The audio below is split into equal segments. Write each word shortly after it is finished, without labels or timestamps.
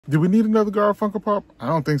Do we need another Gaara Funko Pop? I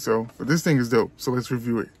don't think so, but this thing is dope, so let's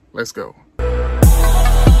review it. Let's go.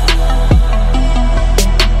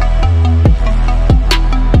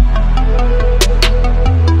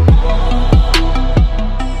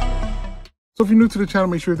 So if you're new to the channel,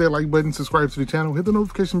 make sure you hit that like button, subscribe to the channel, hit the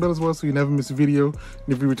notification bell as well so you never miss a video. And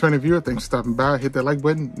if you're a returning viewer, thanks for stopping by. Hit that like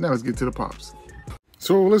button. Now let's get to the pops.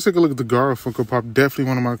 So let's take a look at the Gaara Funko Pop. Definitely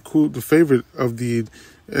one of my the favorite of the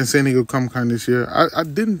San Diego Comic-Con this year. I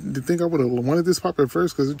didn't think I would have wanted this pop at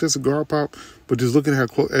first because it's just a Gaara pop, but just looking at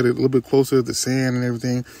it a little bit closer, the sand and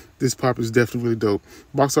everything, this pop is definitely really dope.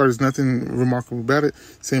 Box art is nothing remarkable about it.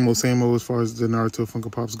 Same old as far as the Naruto Funko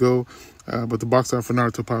Pops go. But the box art for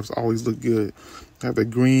Naruto Pops always look good. I have the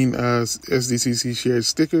green SDCC shared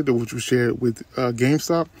sticker, which was shared with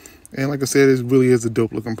GameStop. And like I said, it really is a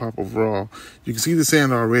dope looking pop overall. You can see the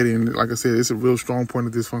sand already. And like I said, it's a real strong point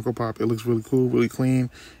of this Funko Pop. It looks really cool, really clean.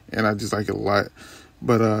 And I just like it a lot.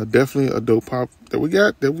 But definitely a dope pop that we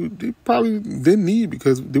got that we probably didn't need,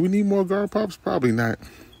 because did we need more Gaara Pops? Probably not.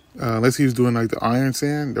 Unless he was doing like the iron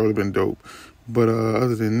sand, that would have been dope. But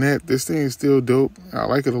other than that, this thing is still dope. I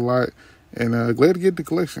like it a lot. And glad to get the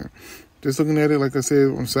collection. Just looking at it, like I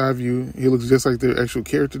said, on side view, he looks just like the actual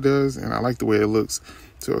character does, and I like the way it looks.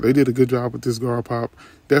 So they did a good job with this Gaara pop.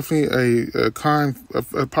 Definitely a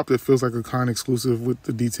pop that feels like a con exclusive with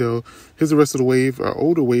the detail. Here's the rest of the wave,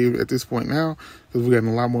 older wave at this point now, because we've gotten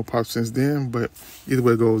a lot more pops since then. But either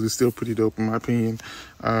way it goes, it's still pretty dope in my opinion.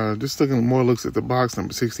 Just looking more looks at the box,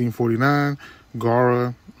 number 1649,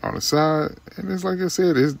 Gaara on the side, and it's like I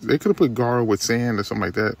said, they could have put Gaara with sand or something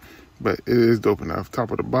like that. But it is dope enough. Top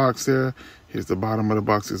of the box there. Here's the bottom of the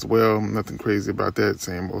box as well. Nothing crazy about that.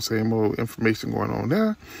 Same old information going on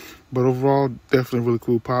there. But overall, definitely a really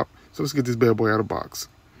cool pop. So let's get this bad boy out of box.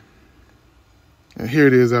 And here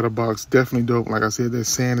it is out of box. Definitely dope. Like I said, that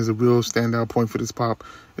sand is a real standout point for this pop.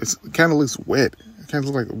 It kind of looks wet. It kind of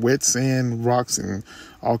looks like wet sand, rocks, and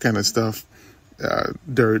all kind of stuff.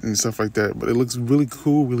 Dirt and stuff like that. But it looks really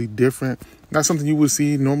cool, really different. Not something you would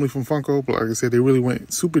see normally from Funko, but like I said, they really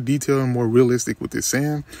went super detailed and more realistic with this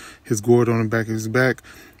sand. His gourd on the back of his back,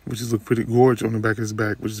 which is look pretty gorgeous on the back of his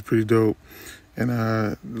back, which is pretty dope. And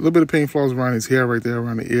a little bit of paint flaws around his hair right there,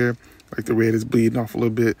 around the ear. Like the red is bleeding off a little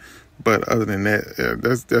bit. But other than that,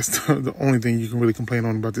 that's the only thing you can really complain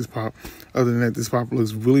on about this pop. Other than that, this pop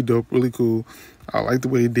looks really dope, really cool. I like the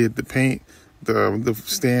way he did the paint, the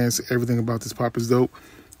stance, everything about this pop is dope.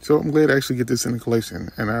 So I'm glad to actually get this in the collection.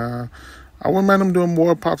 And I wouldn't mind them doing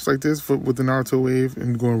more pops like this with the Naruto wave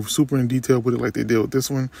and going super in detail with it like they did with this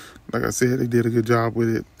one. Like I said, they did a good job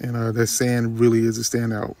with it. And that sand really is a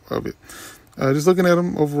standout of it. Just looking at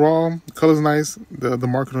him overall, the color's nice. The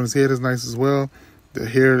marking on his head is nice as well. The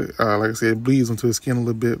hair, like I said, bleeds onto his skin a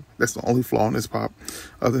little bit. That's the only flaw in this pop.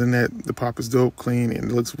 Other than that, the pop is dope, clean, and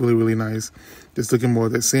it looks really, really nice. Just looking more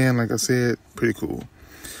at that sand, like I said, pretty cool.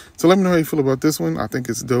 So let me know how you feel about this one. I think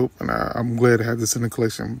it's dope, and I'm glad to have this in the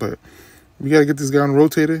collection. But we got to get this guy on the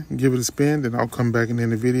rotator and give it a spin, and I'll come back and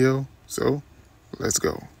end the video. So let's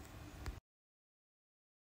go.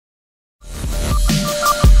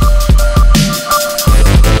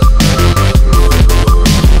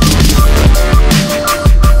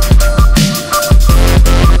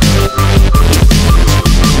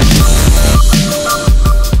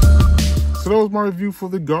 That was my review for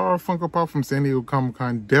the Gaara Funko Pop from San Diego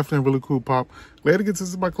Comic-Con. Definitely a really cool pop. Glad to get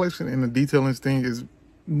this in my collection, and the detailing thing is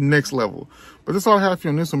next level. But that's all I have for you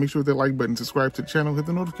on this, so make sure to hit that like button, subscribe to the channel, hit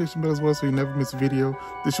the notification bell as well so you never miss a video.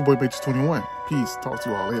 This your boy M8trix21. Peace. Talk to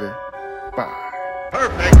you all later. Bye.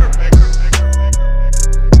 Perfect.